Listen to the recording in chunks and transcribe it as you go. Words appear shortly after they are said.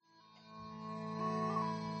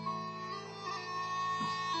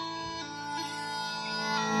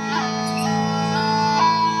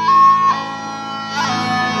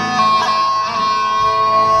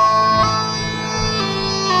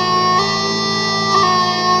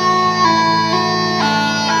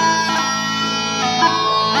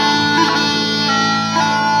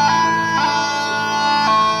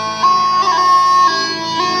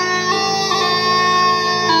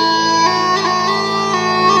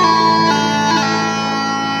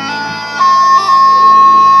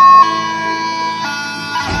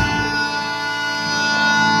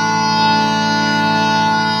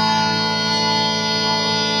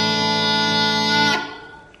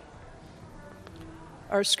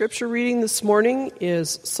Our scripture reading this morning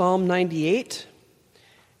is Psalm 98.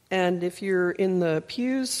 And if you're in the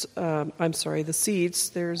pews, the seats,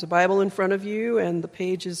 there's a Bible in front of you, and the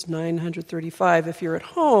page is 935. If you're at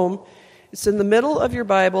home, it's in the middle of your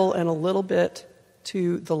Bible and a little bit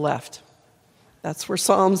to the left. That's where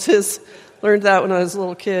Psalms is. Learned that when I was a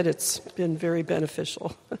little kid. It's been very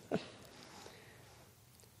beneficial.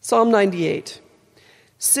 Psalm 98.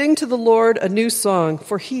 Sing to the Lord a new song,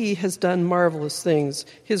 for he has done marvelous things.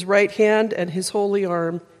 His right hand and his holy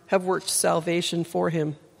arm have worked salvation for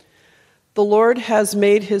him. The Lord has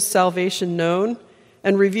made his salvation known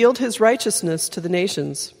and revealed his righteousness to the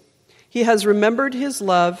nations. He has remembered his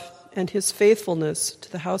love and his faithfulness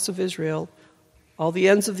to the house of Israel. All the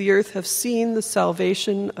ends of the earth have seen the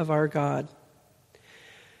salvation of our God.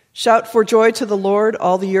 Shout for joy to the Lord,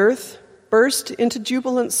 all the earth. Burst into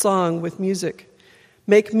jubilant song with music.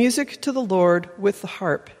 Make music to the Lord with the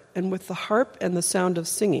harp and the sound of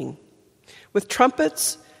singing. With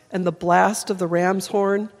trumpets and the blast of the ram's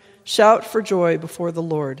horn, shout for joy before the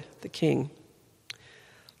Lord, the King.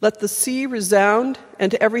 Let the sea resound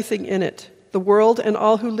and everything in it, the world and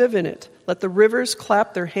all who live in it. Let the rivers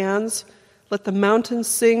clap their hands. Let the mountains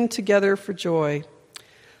sing together for joy.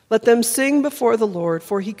 Let them sing before the Lord,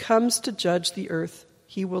 for he comes to judge the earth.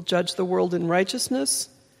 He will judge the world in righteousness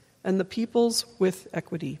and the peoples with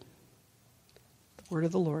equity. The word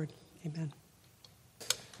of the Lord. Amen.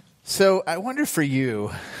 So I wonder for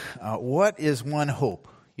you, what is one hope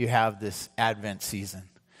you have this Advent season?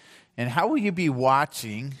 And how will you be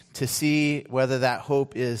watching to see whether that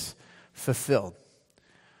hope is fulfilled?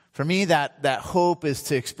 For me, that hope is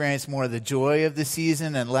to experience more of the joy of the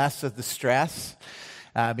season and less of the stress.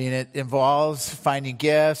 It involves finding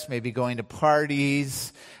gifts, maybe going to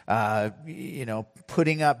parties,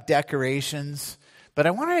 putting up decorations. But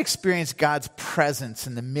I want to experience God's presence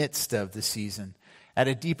in the midst of the season at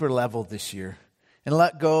a deeper level this year and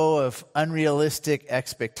let go of unrealistic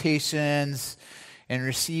expectations and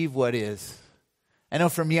receive what is. I know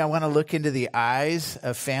for me, I want to look into the eyes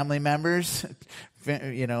of family members,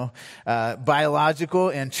 biological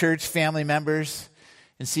and church family members,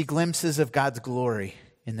 and see glimpses of God's glory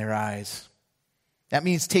in their eyes. That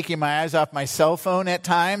means taking my eyes off my cell phone at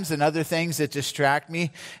times and other things that distract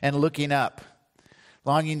me and looking up,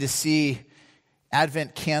 longing to see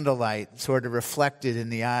Advent candlelight sort of reflected in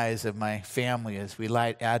the eyes of my family as we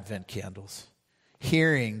light Advent candles,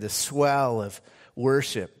 hearing the swell of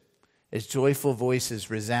worship as joyful voices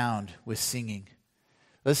resound with singing,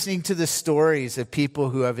 listening to the stories of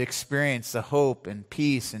people who have experienced the hope and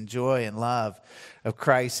peace and joy and love of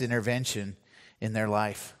Christ's intervention in their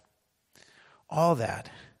life. All that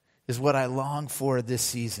is what I long for this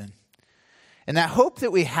season. And that hope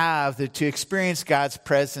that we have to experience God's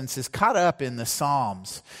presence is caught up in the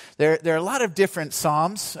Psalms. There are a lot of different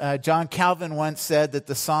Psalms. John Calvin once said that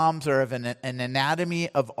the Psalms are of an anatomy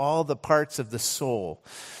of all the parts of the soul.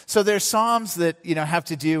 So there's Psalms that have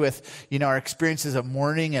to do with our experiences of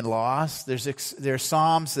mourning and loss. There's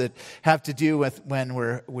Psalms that have to do with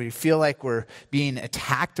when we feel like we're being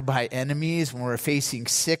attacked by enemies, when we're facing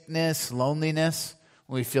sickness, loneliness,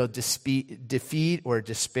 when we feel defeat or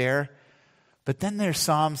despair. But then there's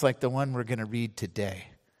Psalms like the one we're going to read today,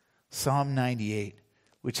 Psalm 98,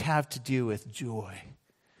 which have to do with joy.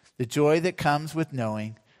 The joy that comes with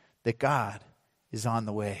knowing that God is on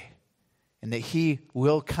the way and that he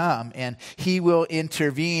will come and he will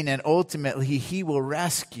intervene and ultimately he will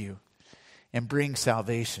rescue and bring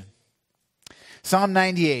salvation. Psalm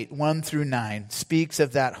 98, 1 through 9, speaks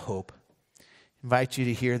of that hope. I invite you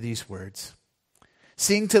to hear these words.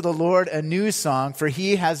 Sing to the Lord a new song, for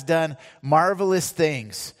he has done marvelous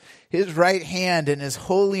things. His right hand and his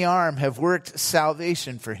holy arm have worked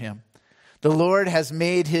salvation for him. The Lord has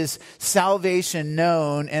made his salvation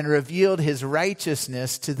known and revealed his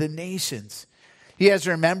righteousness to the nations. He has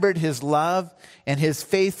remembered his love and his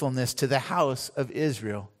faithfulness to the house of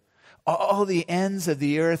Israel. All the ends of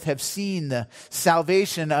the earth have seen the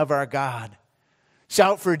salvation of our God.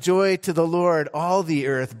 Shout for joy to the Lord, all the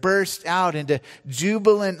earth. Burst out into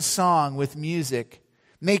jubilant song with music.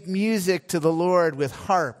 Make music to the Lord with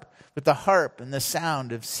the harp and the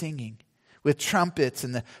sound of singing, with trumpets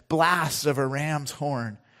and the blast of a ram's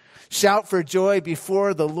horn. Shout for joy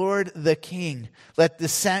before the Lord the King. Let the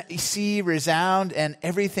sea resound and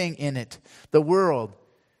everything in it, the world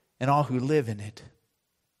and all who live in it.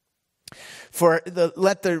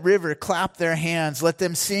 Let the river clap their hands. Let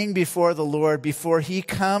them sing before the Lord, before he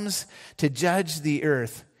comes to judge the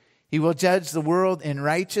earth. He will judge the world in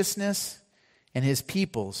righteousness and his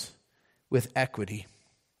peoples with equity.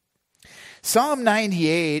 Psalm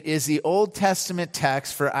 98 is the Old Testament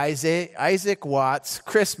text for Isaac Watts'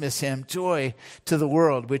 Christmas hymn, Joy to the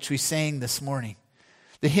World, which we sang this morning.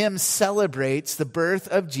 The hymn celebrates the birth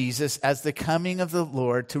of Jesus as the coming of the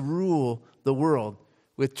Lord to rule the world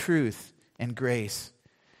with truth and grace.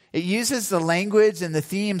 It uses the language and the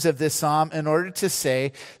themes of this psalm in order to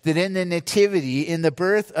say that in the nativity, in the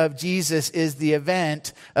birth of Jesus, is the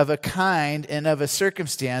event of a kind and of a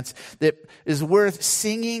circumstance that is worth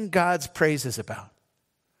singing God's praises about.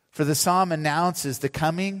 For the psalm announces the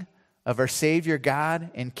coming of our Savior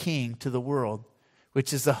God and King to the world,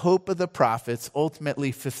 which is the hope of the prophets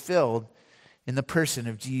ultimately fulfilled in the person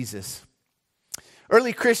of Jesus.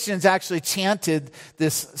 Early Christians actually chanted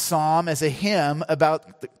this psalm as a hymn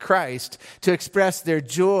about Christ to express their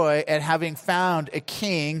joy at having found a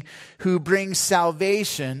king who brings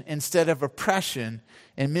salvation instead of oppression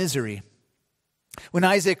and misery. When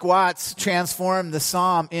Isaac Watts transformed the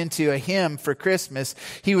psalm into a hymn for Christmas,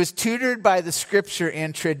 he was tutored by the scripture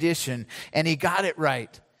and tradition, and he got it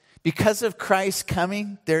right. Because of Christ's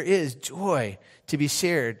coming, there is joy to be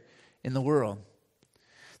shared in the world.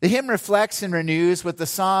 The hymn reflects and renews what the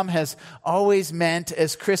psalm has always meant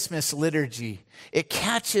as Christmas liturgy. It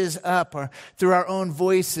catches up through our own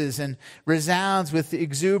voices and resounds with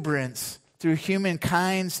exuberance through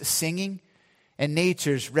humankind's singing and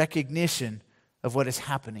nature's recognition of what is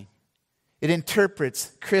happening. It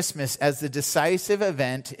interprets Christmas as the decisive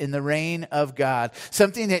event in the reign of God,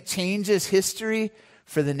 something that changes history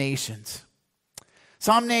for the nations.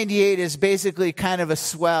 Psalm 98 is basically kind of a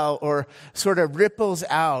swell or sort of ripples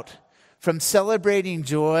out from celebrating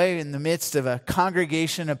joy in the midst of a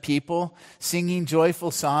congregation of people singing joyful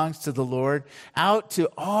songs to the Lord out to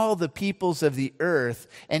all the peoples of the earth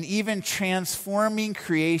and even transforming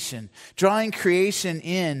creation, drawing creation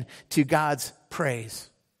in to God's praise.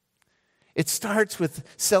 It starts with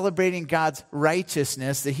celebrating God's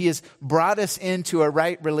righteousness, that he has brought us into a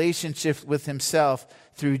right relationship with himself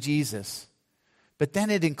through Jesus. But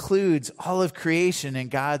then it includes all of creation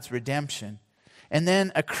and God's redemption. And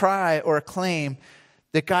then a cry or a claim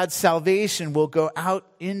that God's salvation will go out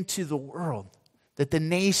into the world, that the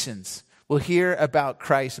nations will hear about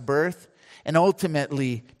Christ's birth and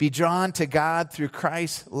ultimately be drawn to God through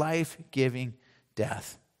Christ's life-giving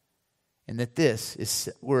death. And that this is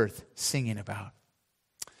worth singing about.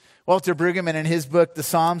 Walter Brueggemann, in his book, The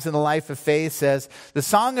Psalms and the Life of Faith, says, "The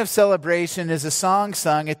song of celebration is a song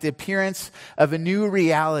sung at the appearance of a new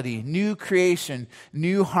reality, new creation,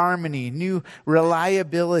 new harmony, new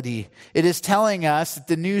reliability. It is telling us that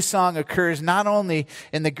the new song occurs not only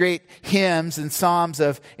in the great hymns and psalms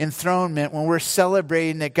of enthronement, when we're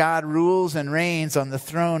celebrating that God rules and reigns on the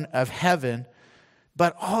throne of heaven,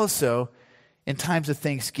 but also in times of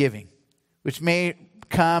thanksgiving, which may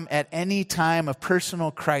come at any time of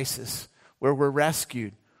personal crisis where we're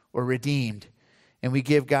rescued or redeemed, and we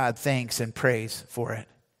give God thanks and praise for it."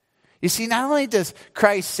 You see, not only does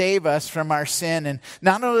Christ save us from our sin, and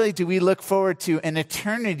not only do we look forward to an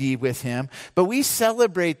eternity with him, but we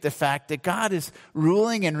celebrate the fact that God is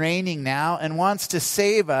ruling and reigning now and wants to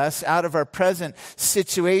save us out of our present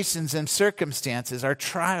situations and circumstances, our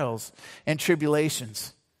trials and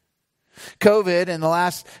tribulations. COVID and the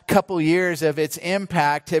last couple years of its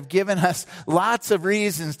impact have given us lots of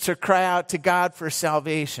reasons to cry out to God for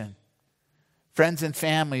salvation. Friends and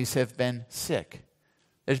families have been sick.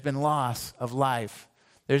 There's been loss of life.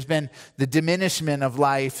 There's been the diminishment of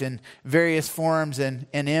life in various forms and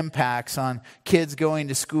impacts on kids going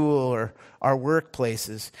to school or our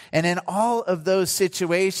workplaces. And in all of those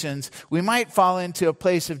situations, we might fall into a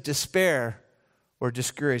place of despair or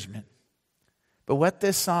discouragement. But what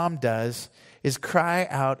this psalm does is cry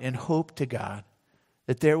out in hope to God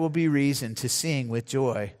that there will be reason to sing with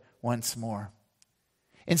joy once more.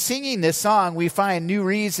 In singing this song, we find new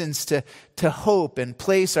reasons to hope and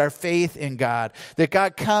place our faith in God, that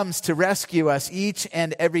God comes to rescue us each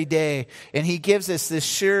and every day, and he gives us this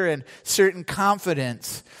sure and certain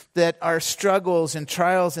confidence that our struggles and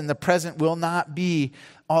trials in the present will not be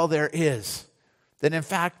all there is. That in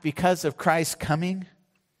fact, because of Christ's coming,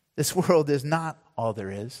 this world is not all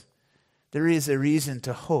there is. There is a reason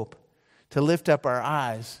to hope, to lift up our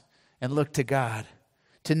eyes and look to God,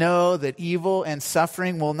 to know that evil and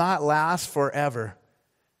suffering will not last forever.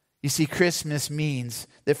 You see, Christmas means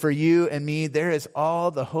that for you and me, there is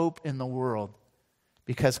all the hope in the world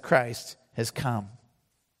because Christ has come.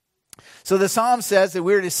 So the psalm says that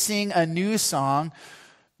we're to sing a new song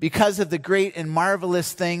because of the great and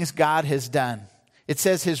marvelous things God has done. It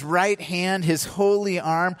says his right hand, his holy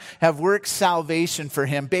arm have worked salvation for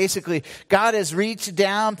him. Basically, God has reached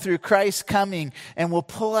down through Christ's coming and will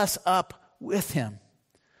pull us up with him.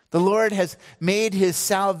 The Lord has made his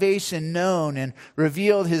salvation known and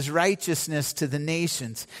revealed his righteousness to the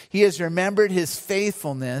nations. He has remembered his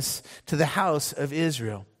faithfulness to the house of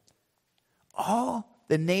Israel. All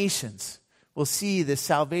the nations will see the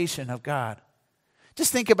salvation of God.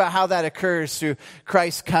 Just think about how that occurs through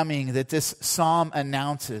Christ's coming that this psalm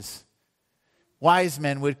announces. Wise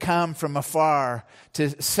men would come from afar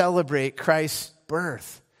to celebrate Christ's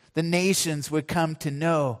birth. The nations would come to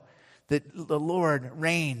know that the Lord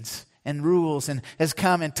reigns and rules and has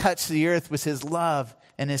come and touched the earth with his love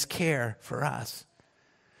and his care for us.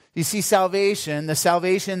 You see, salvation, the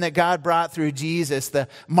salvation that God brought through Jesus, the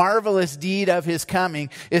marvelous deed of his coming,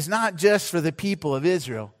 is not just for the people of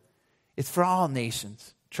Israel. It's for all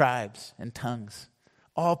nations, tribes, and tongues.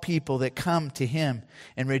 All people that come to him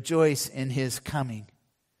and rejoice in his coming.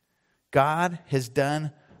 God has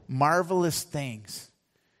done marvelous things.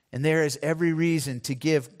 And there is every reason to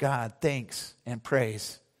give God thanks and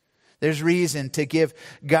praise. There's reason to give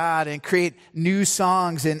God and create new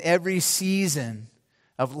songs in every season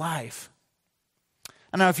of life.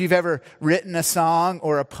 I don't know if you've ever written a song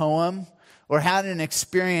or a poem or had an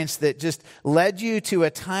experience that just led you to a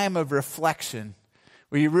time of reflection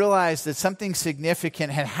where you realized that something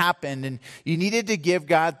significant had happened and you needed to give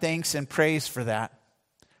God thanks and praise for that.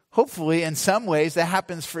 Hopefully, in some ways, that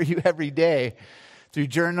happens for you every day. Through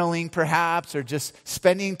journaling, perhaps, or just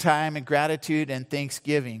spending time in gratitude and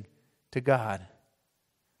thanksgiving to God.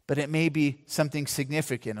 But it may be something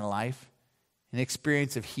significant in life, an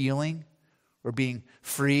experience of healing or being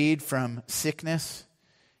freed from sickness.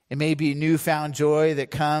 It may be newfound joy that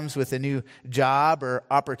comes with a new job or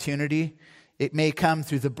opportunity. It may come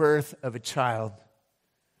through the birth of a child.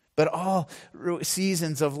 But all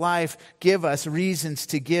seasons of life give us reasons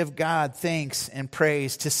to give God thanks and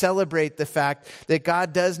praise, to celebrate the fact that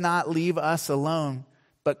God does not leave us alone,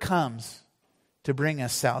 but comes to bring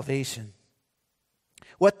us salvation.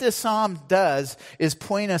 What this psalm does is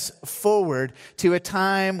point us forward to a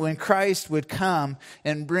time when Christ would come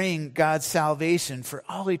and bring God's salvation for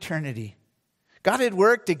all eternity. God had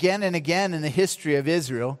worked again and again in the history of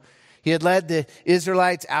Israel. He had led the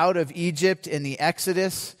Israelites out of Egypt in the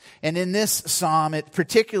Exodus. And in this psalm, it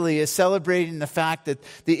particularly is celebrating the fact that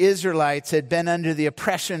the Israelites had been under the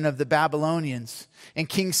oppression of the Babylonians. And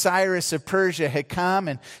King Cyrus of Persia had come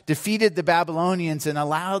and defeated the Babylonians and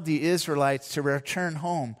allowed the Israelites to return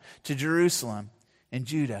home to Jerusalem and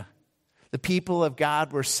Judah. The people of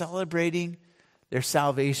God were celebrating their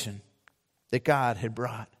salvation that God had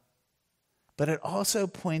brought. But it also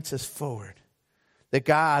points us forward. That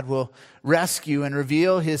God will rescue and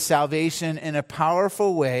reveal his salvation in a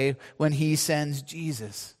powerful way when he sends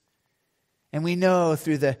Jesus. And we know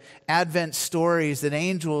through the Advent stories that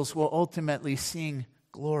angels will ultimately sing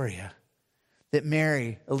Gloria. That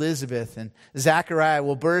Mary, Elizabeth, and Zechariah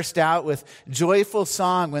will burst out with joyful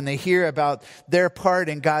song when they hear about their part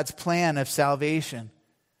in God's plan of salvation.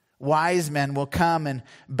 Wise men will come and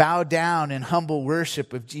bow down in humble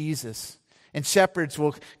worship of Jesus. And shepherds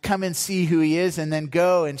will come and see who he is and then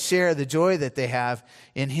go and share the joy that they have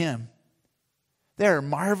in him. There are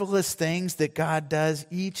marvelous things that God does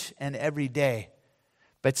each and every day.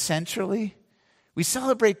 But centrally, we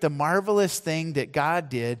celebrate the marvelous thing that God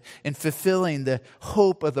did in fulfilling the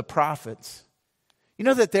hope of the prophets. You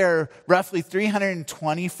know that there are roughly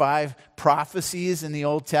 325 prophecies in the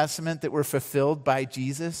Old Testament that were fulfilled by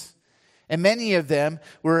Jesus? And many of them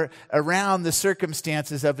were around the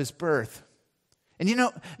circumstances of his birth. And you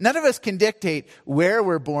know, none of us can dictate where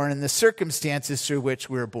we're born and the circumstances through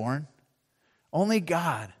which we're born. Only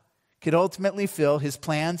God could ultimately fill his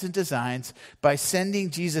plans and designs by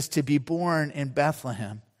sending Jesus to be born in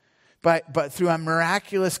Bethlehem. But through a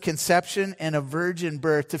miraculous conception and a virgin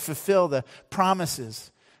birth to fulfill the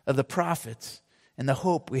promises of the prophets and the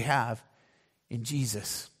hope we have in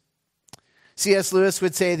Jesus. C.S. Lewis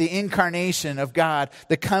would say the incarnation of God,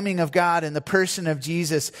 the coming of God in the person of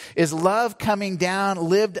Jesus is love coming down,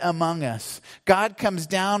 lived among us. God comes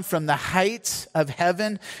down from the heights of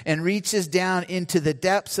heaven and reaches down into the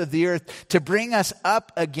depths of the earth to bring us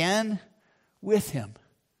up again with him,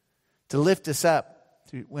 to lift us up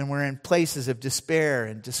when we're in places of despair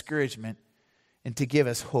and discouragement and to give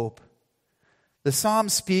us hope. The psalm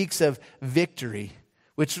speaks of victory,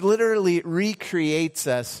 which literally recreates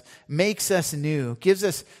us, makes us new, gives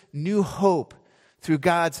us new hope through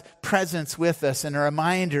God's presence with us and a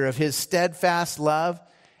reminder of his steadfast love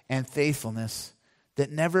and faithfulness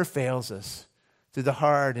that never fails us through the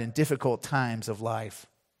hard and difficult times of life.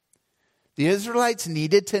 The Israelites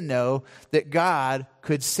needed to know that God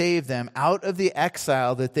could save them out of the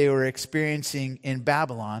exile that they were experiencing in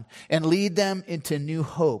Babylon and lead them into new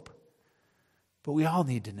hope. But we all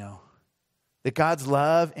need to know that God's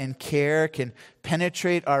love and care can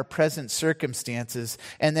penetrate our present circumstances,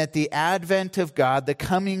 and that the advent of God, the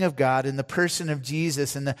coming of God in the person of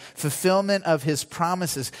Jesus and the fulfillment of his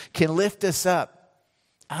promises can lift us up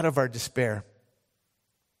out of our despair.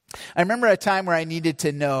 I remember a time where I needed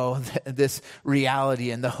to know this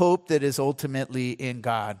reality and the hope that is ultimately in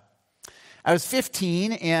God. I was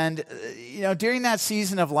 15, and during that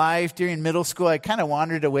season of life, during middle school, I kind of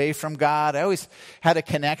wandered away from God. I always had a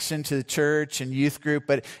connection to the church and youth group,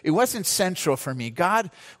 but it wasn't central for me. God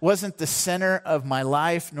wasn't the center of my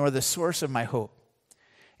life nor the source of my hope.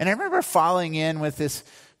 And I remember falling in with this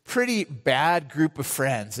pretty bad group of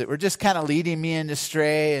friends that were just kind of leading me in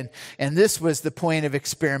astray, and this was the point of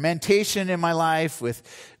experimentation in my life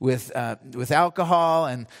with alcohol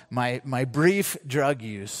and my brief drug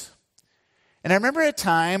use. And I remember a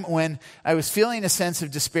time when I was feeling a sense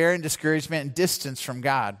of despair and discouragement and distance from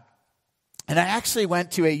God. And I actually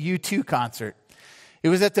went to a U2 concert. It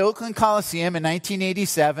was at the Oakland Coliseum in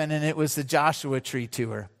 1987, and it was the Joshua Tree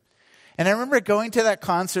Tour. And I remember going to that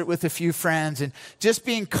concert with a few friends and just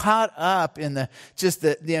being caught up in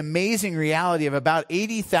the amazing reality of about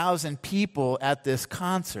 80,000 people at this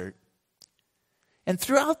concert. And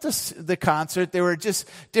throughout the concert, there were just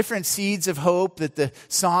different seeds of hope that the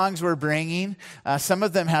songs were bringing. Some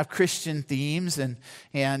of them have Christian themes, and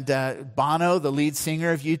Bono, the lead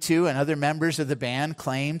singer of U2, and other members of the band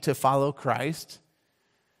claimed to follow Christ.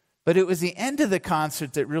 But it was the end of the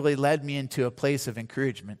concert that really led me into a place of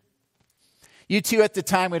encouragement. U2 at the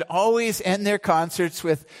time would always end their concerts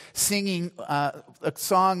with singing a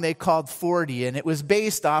song they called 40, and it was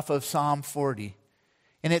based off of Psalm 40.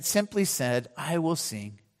 And it simply said, I will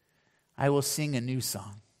sing a new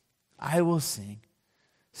song. I will sing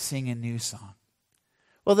a new song.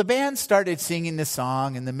 Well, the band started singing the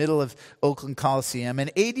song in the middle of Oakland Coliseum,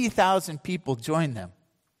 and 80,000 people joined them.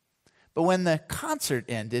 But when the concert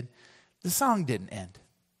ended, the song didn't end.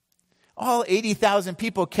 All 80,000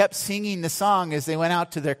 people kept singing the song as they went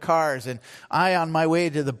out to their cars. And I, on my way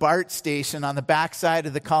to the BART station on the backside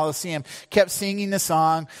of the Coliseum, kept singing the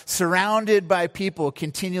song, surrounded by people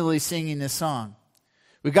continually singing the song.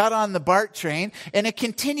 We got on the BART train, and it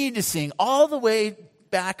continued to sing all the way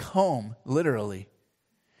back home, literally.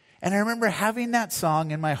 And I remember having that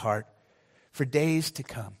song in my heart for days to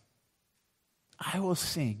come. I will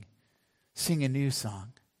sing a new song.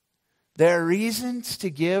 There are reasons to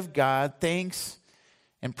give God thanks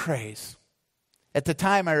and praise. At the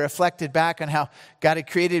time, I reflected back on how God had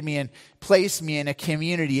created me and placed me in a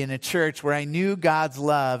community, in a church where I knew God's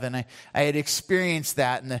love, and I had experienced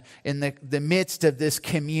that in the midst of this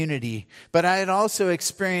community. But I had also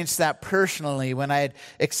experienced that personally when I had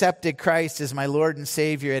accepted Christ as my Lord and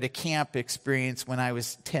Savior at a camp experience when I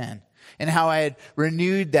was 10. And how I had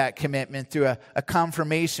renewed that commitment through a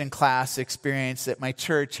confirmation class experience that my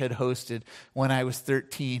church had hosted when I was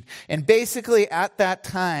 13. And basically at that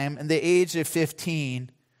time, in the age of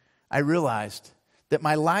 15, I realized that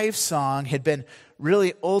my life song had been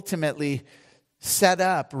really ultimately set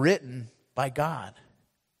up, written by God.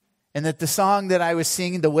 And that the song that I was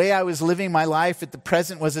singing, the way I was living my life at the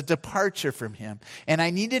present, was a departure from Him. And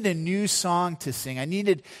I needed a new song to sing. I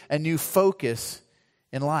needed a new focus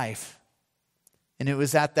in life. And it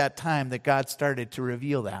was at that time that God started to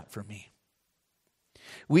reveal that for me.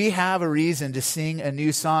 We have a reason to sing a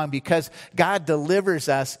new song because God delivers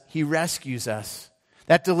us. He rescues us.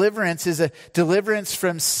 That deliverance is a deliverance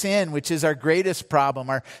from sin, which is our greatest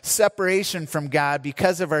problem, our separation from God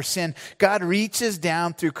because of our sin. God reaches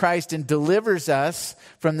down through Christ and delivers us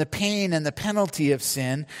from the pain and the penalty of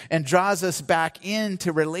sin and draws us back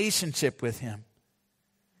into relationship with Him.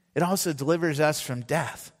 It also delivers us from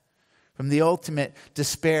death, from the ultimate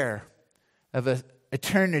despair of an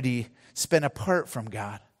eternity spent apart from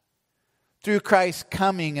God. Through Christ's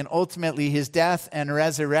coming and ultimately His death and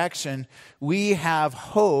resurrection, we have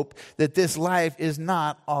hope that this life is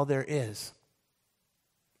not all there is.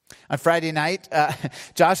 On Friday night,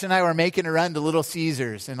 Josh and I were making a run to Little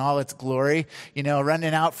Caesars in all its glory,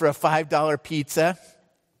 running out for a $5 pizza.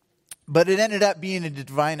 But it ended up being a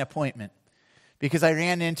divine appointment because I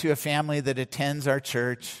ran into a family that attends our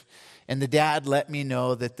church. And the dad let me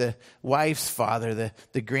know that the wife's father,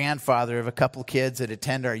 the grandfather of a couple kids that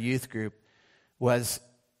attend our youth group, was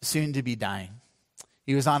soon to be dying.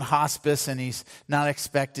 He was on hospice, and he's not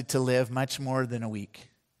expected to live much more than a week.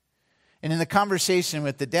 And in the conversation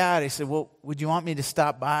with the dad, I said, well, would you want me to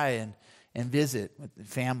stop by and visit with the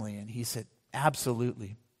family? And he said,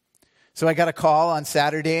 absolutely. So I got a call on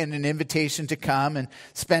Saturday and an invitation to come and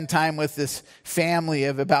spend time with this family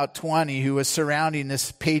of about 20 who was surrounding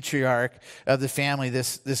this patriarch of the family,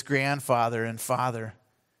 this grandfather and father.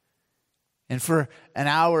 And for an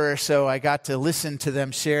hour or so, I got to listen to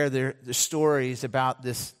them share their stories about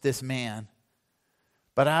this man.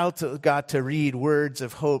 But I also got to read words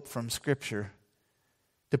of hope from Scripture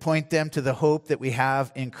to point them to the hope that we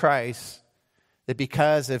have in Christ, that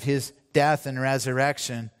because of his death and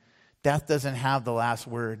resurrection, death doesn't have the last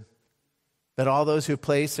word. That all those who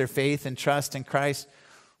place their faith and trust in Christ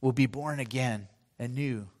will be born again,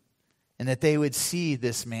 anew. And that they would see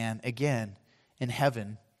this man again in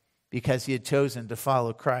heaven because he had chosen to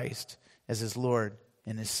follow Christ as his Lord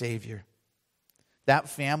and his Savior. That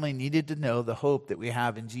family needed to know the hope that we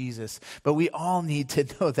have in Jesus. But we all need to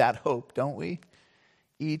know that hope, don't we?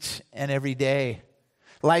 Each and every day.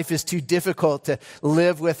 Life is too difficult to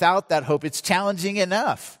live without that hope. It's challenging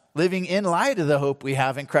enough living in light of the hope we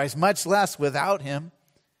have in Christ, much less without him.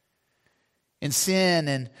 And sin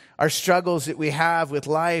and our struggles that we have with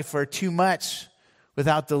life are too much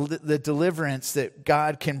without the deliverance that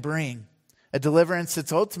God can bring. A deliverance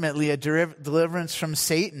that's ultimately a deliverance from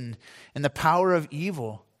Satan and the power of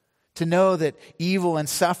evil. To know that evil and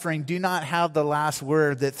suffering do not have the last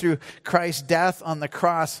word, that through Christ's death on the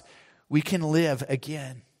cross, we can live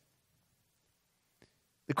again.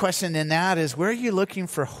 The question in that is, where are you looking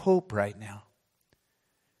for hope right now?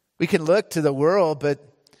 We can look to the world, but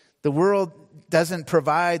the world doesn't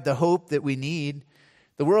provide the hope that we need.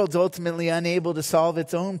 The world's ultimately unable to solve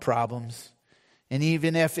its own problems. And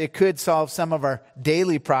even if it could solve some of our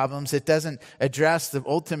daily problems, it doesn't address the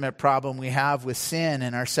ultimate problem we have with sin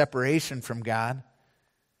and our separation from God.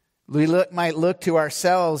 We might look to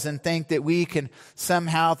ourselves and think that we can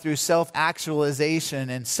somehow, through self-actualization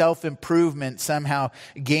and self-improvement, somehow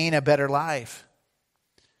gain a better life.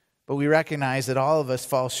 But we recognize that all of us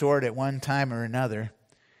fall short at one time or another,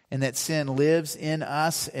 and that sin lives in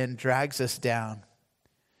us and drags us down.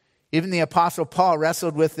 Even the Apostle Paul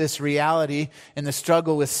wrestled with this reality in the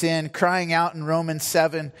struggle with sin, crying out in Romans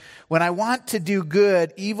 7, "When I want to do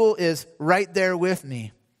good, evil is right there with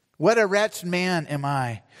me. What a wretched man am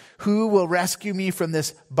I! Who will rescue me from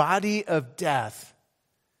this body of death?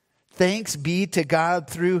 Thanks be to God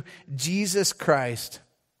through Jesus Christ."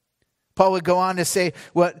 Paul would go on to say,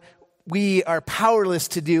 what we are powerless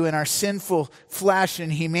to do in our sinful flesh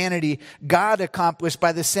and humanity, God accomplished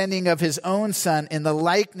by the sending of his own Son in the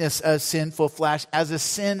likeness of sinful flesh as a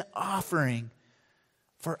sin offering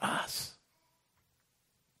for us.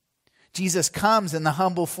 Jesus comes in the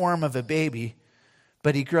humble form of a baby,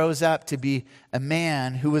 but he grows up to be a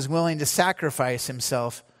man who was willing to sacrifice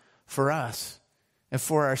himself for us and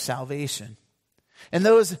for our salvation. And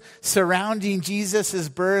those surrounding Jesus'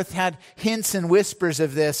 birth had hints and whispers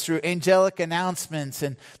of this through angelic announcements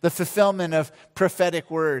and the fulfillment of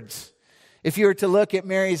prophetic words. If you were to look at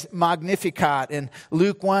Mary's Magnificat in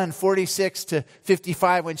Luke 1, 46 to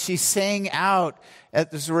 55, when she sang out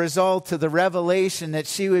as a result of the revelation that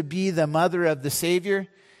she would be the mother of the Savior,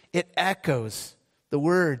 it echoes the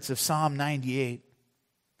words of Psalm 98.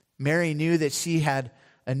 Mary knew that she had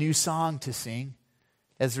a new song to sing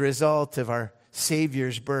as a result of our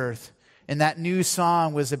Savior's birth. And that new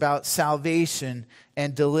song was about salvation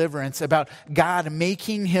and deliverance, about God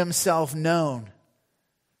making himself known.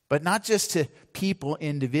 But not just to people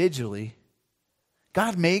individually.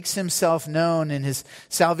 God makes himself known, and his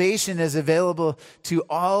salvation is available to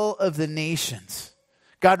all of the nations.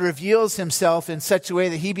 God reveals himself in such a way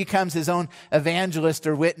that he becomes his own evangelist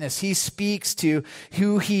or witness. He speaks to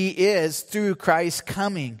who he is through Christ's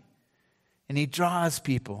coming. And he draws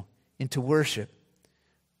people into worship,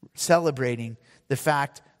 celebrating the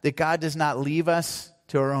fact that God does not leave us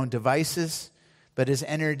to our own devices, but has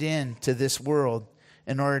entered into this world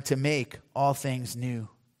in order to make all things new.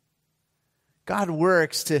 God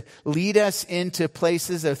works to lead us into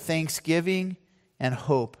places of thanksgiving and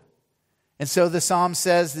hope. And so the psalm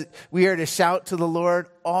says that we are to shout to the Lord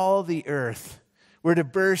all the earth. We're to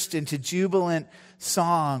burst into jubilant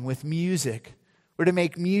song with music. We're to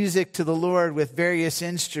make music to the Lord with various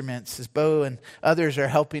instruments, as Bo and others are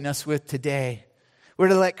helping us with today. We're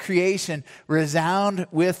to let creation resound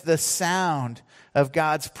with the sound of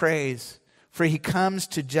God's praise. For he comes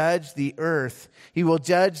to judge the earth. He will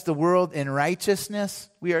judge the world in righteousness,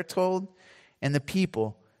 we are told, and the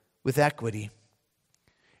people with equity.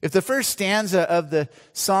 If the first stanza of the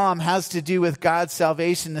psalm has to do with God's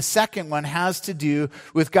salvation, the second one has to do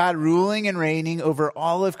with God ruling and reigning over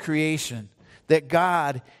all of creation. That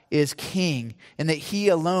God is king and that he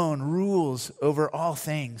alone rules over all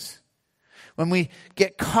things. When we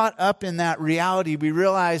get caught up in that reality, we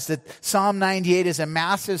realize that Psalm 98 is a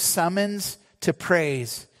massive summons to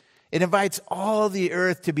praise. It invites all the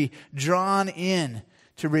earth to be drawn in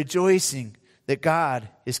to rejoicing that God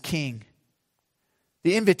is King.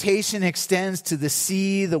 The invitation extends to the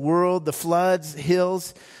sea, the world, the floods, the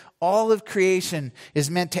hills. All of creation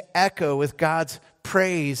is meant to echo with God's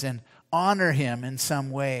praise and honor Him in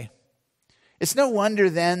some way. It's no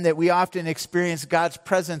wonder then that we often experience God's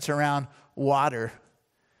presence around water.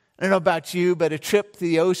 I don't know about you, but a trip to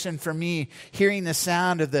the ocean for me, hearing the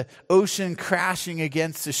sound of the ocean crashing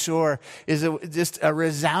against the shore is just a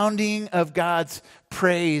resounding of God's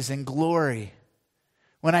praise and glory.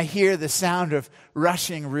 When I hear the sound of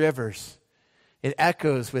rushing rivers, it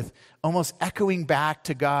echoes with almost echoing back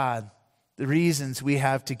to God the reasons we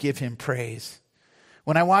have to give Him praise.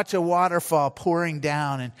 When I watch a waterfall pouring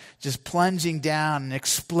down and just plunging down and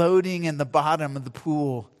exploding in the bottom of the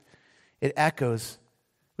pool, it echoes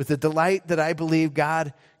with the delight that I believe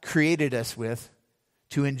God created us with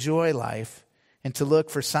to enjoy life and to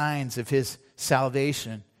look for signs of His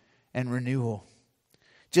salvation and renewal.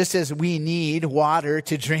 Just as we need water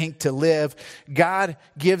to drink to live, God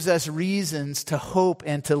gives us reasons to hope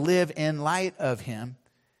and to live in light of Him,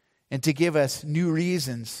 and to give us new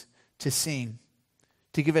reasons to sing,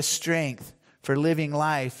 to give us strength for living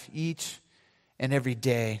life each and every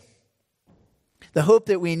day. The hope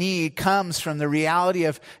that we need comes from the reality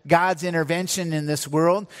of God's intervention in this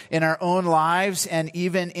world, in our own lives, and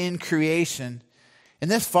even in creation.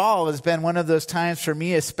 And this fall has been one of those times for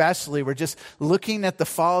me especially, where just looking at the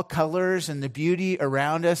fall colors and the beauty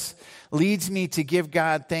around us leads me to give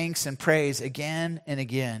God thanks and praise again and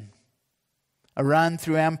again. A run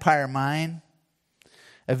through Empire Mine,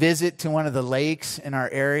 a visit to one of the lakes in our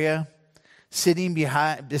area, sitting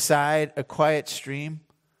beside a quiet stream,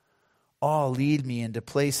 all lead me into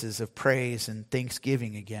places of praise and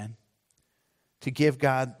thanksgiving again. To give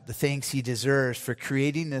God the thanks He deserves for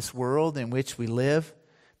creating this world in which we live,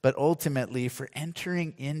 but ultimately for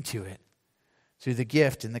entering into it through the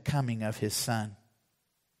gift and the coming of His Son.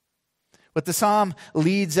 What the psalm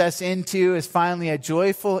leads us into is finally a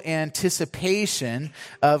joyful anticipation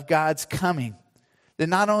of God's coming. That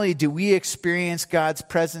not only do we experience God's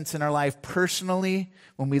presence in our life personally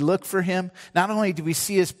when we look for Him, not only do we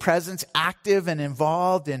see His presence active and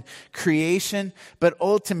involved in creation, but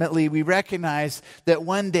ultimately we recognize that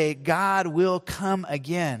one day God will come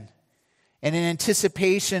again. And in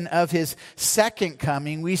anticipation of His second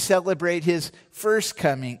coming, we celebrate His first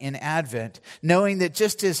coming in Advent, knowing that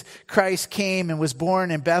just as Christ came and was born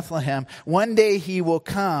in Bethlehem, one day He will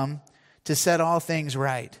come to set all things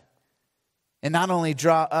right. And not only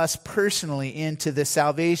draw us personally into the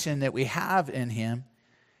salvation that we have in Him,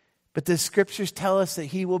 but the Scriptures tell us that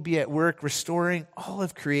He will be at work restoring all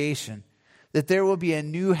of creation, that there will be a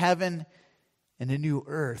new heaven and a new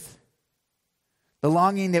earth. The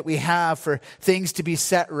longing that we have for things to be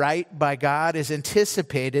set right by God is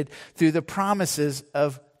anticipated through the promises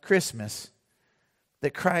of Christmas,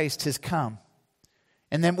 that Christ has come.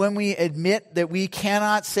 And then when we admit that we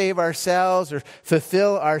cannot save ourselves or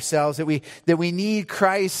fulfill ourselves, that we need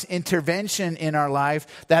Christ's intervention in our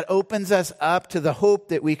life, that opens us up to the hope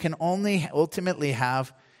that we can only ultimately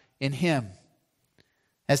have in Him.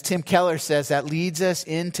 As Tim Keller says, that leads us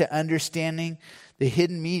into understanding the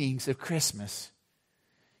hidden meanings of Christmas.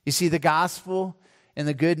 You see, the gospel and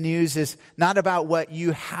the good news is not about what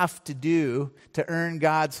you have to do to earn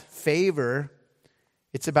God's favor.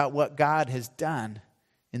 It's about what God has done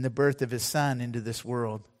in the birth of His Son into this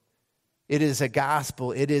world. It is a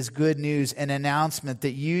gospel. It is good news, an announcement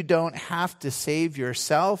that you don't have to save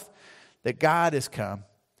yourself, that God has come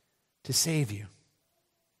to save you.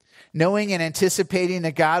 Knowing and anticipating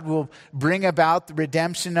that God will bring about the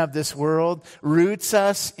redemption of this world roots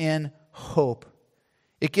us in hope.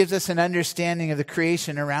 It gives us an understanding of the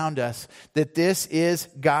creation around us, that this is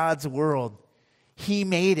God's world. He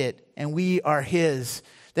made it, and we are His.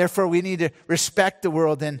 Therefore, we need to respect the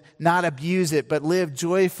world and not abuse it, but live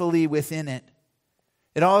joyfully within it.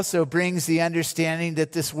 It also brings the understanding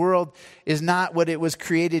that this world is not what it was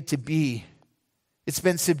created to be. It's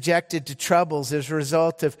been subjected to troubles as a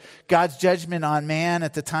result of God's judgment on man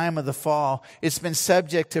at the time of the fall. It's been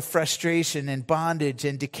subject to frustration and bondage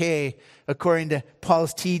and decay, according to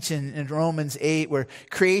Paul's teaching in Romans 8, where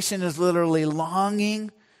creation is literally longing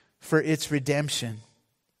for its redemption.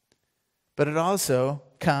 But it also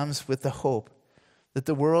comes with the hope that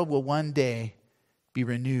the world will one day be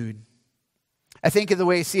renewed. I think of the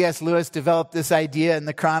way C.S. Lewis developed this idea in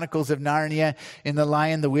the Chronicles of Narnia in The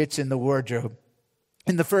Lion, the Witch, and the Wardrobe.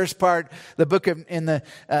 In the first part, the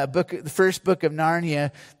first book of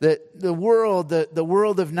Narnia, the world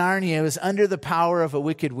of Narnia was under the power of a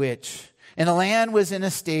wicked witch, and the land was in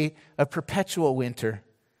a state of perpetual winter.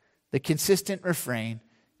 The consistent refrain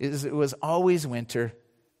is it was always winter,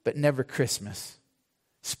 but never Christmas.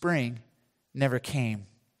 Spring never came.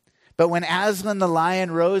 But when Aslan the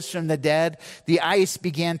lion rose from the dead, the ice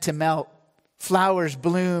began to melt. Flowers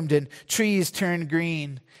bloomed and trees turned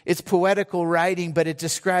green. It's poetical writing, but it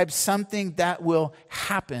describes something that will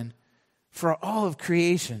happen for all of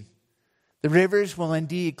creation. The rivers will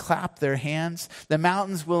indeed clap their hands. The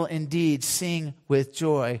mountains will indeed sing with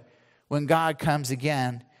joy when God comes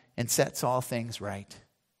again and sets all things right.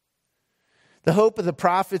 The hope of the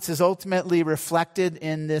prophets is ultimately reflected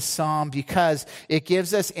in this psalm because it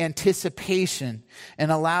gives us anticipation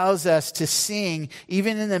and allows us to sing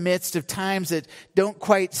even in the midst of times that don't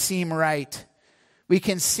quite seem right. We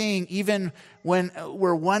can sing even when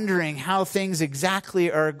we're wondering how things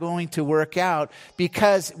exactly are going to work out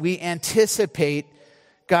because we anticipate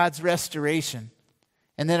God's restoration.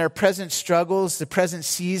 And that our present struggles, the present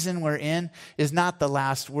season we're in, is not the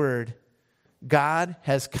last word. God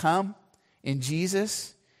has come in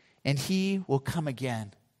Jesus, and he will come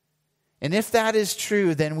again. And if that is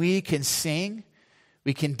true, then we can sing,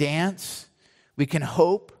 we can dance, we can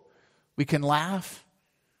hope, we can laugh,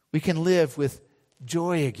 we can live with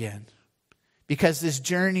joy again. Because this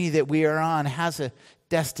journey that we are on has a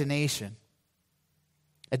destination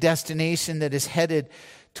that is headed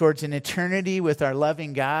towards an eternity with our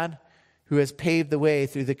loving God who has paved the way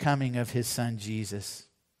through the coming of his son Jesus.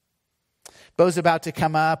 Bo's about to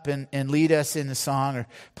come up and lead us in a song or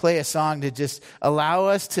play a song to just allow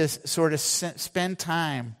us to sort of spend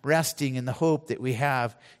time resting in the hope that we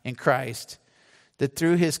have in Christ. That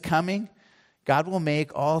through his coming, God will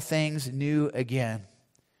make all things new again.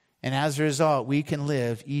 And as a result, we can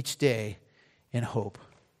live each day in hope.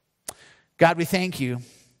 God, we thank you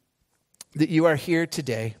that you are here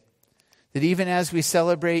today. That even as we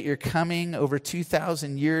celebrate your coming over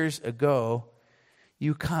 2,000 years ago,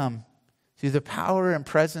 you come through the power and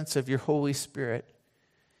presence of your Holy Spirit.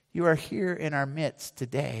 You are here in our midst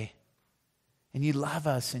today. And you love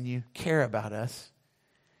us and you care about us.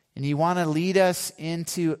 And you want to lead us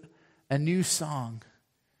into a new song,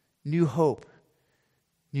 new hope,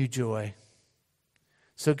 new joy.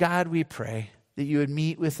 So God, we pray that you would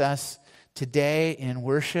meet with us today in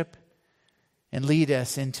worship and lead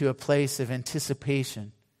us into a place of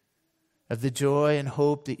anticipation of the joy and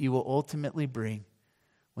hope that you will ultimately bring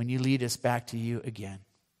when you lead us back to you again.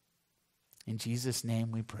 In Jesus'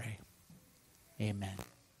 name we pray. Amen.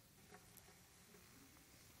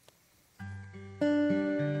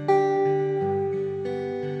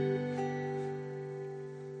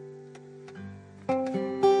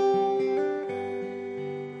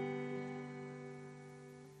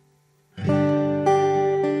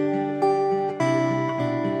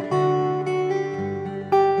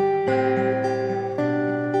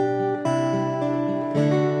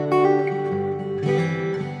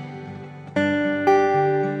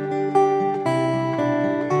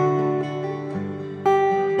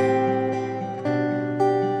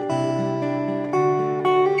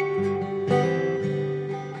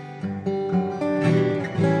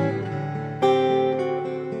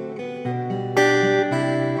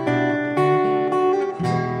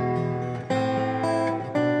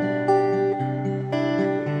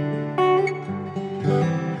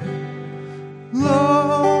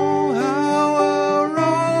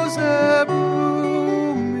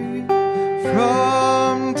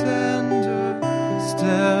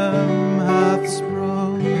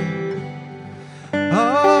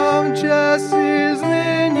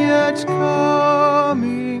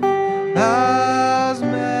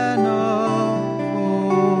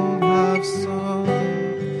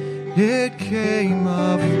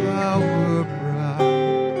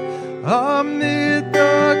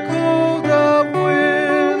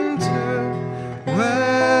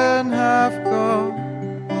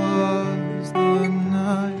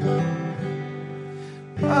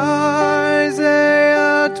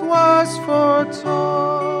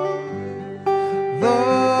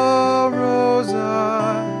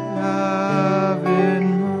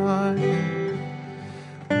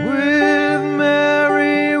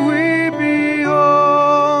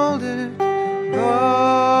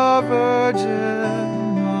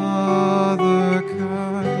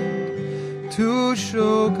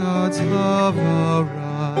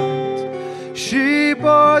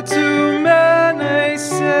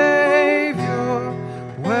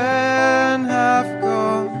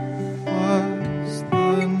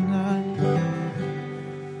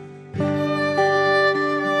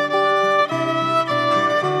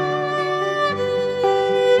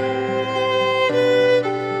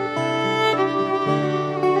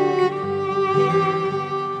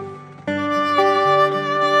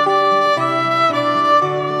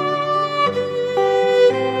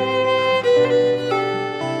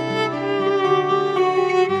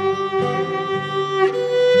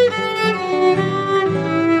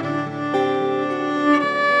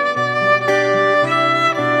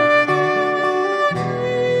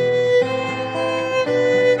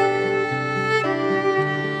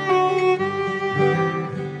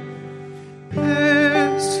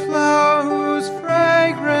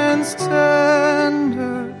 voice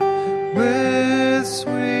tender with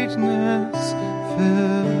sweetness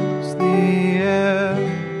fills the air,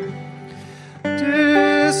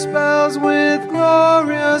 dispels with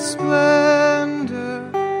glorious splendor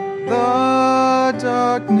the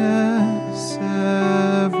darkness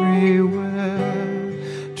everywhere.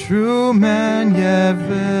 True man, yet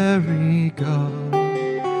very God.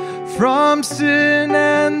 From sin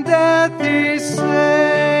and death he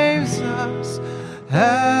saves us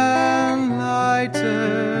and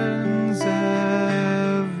lightens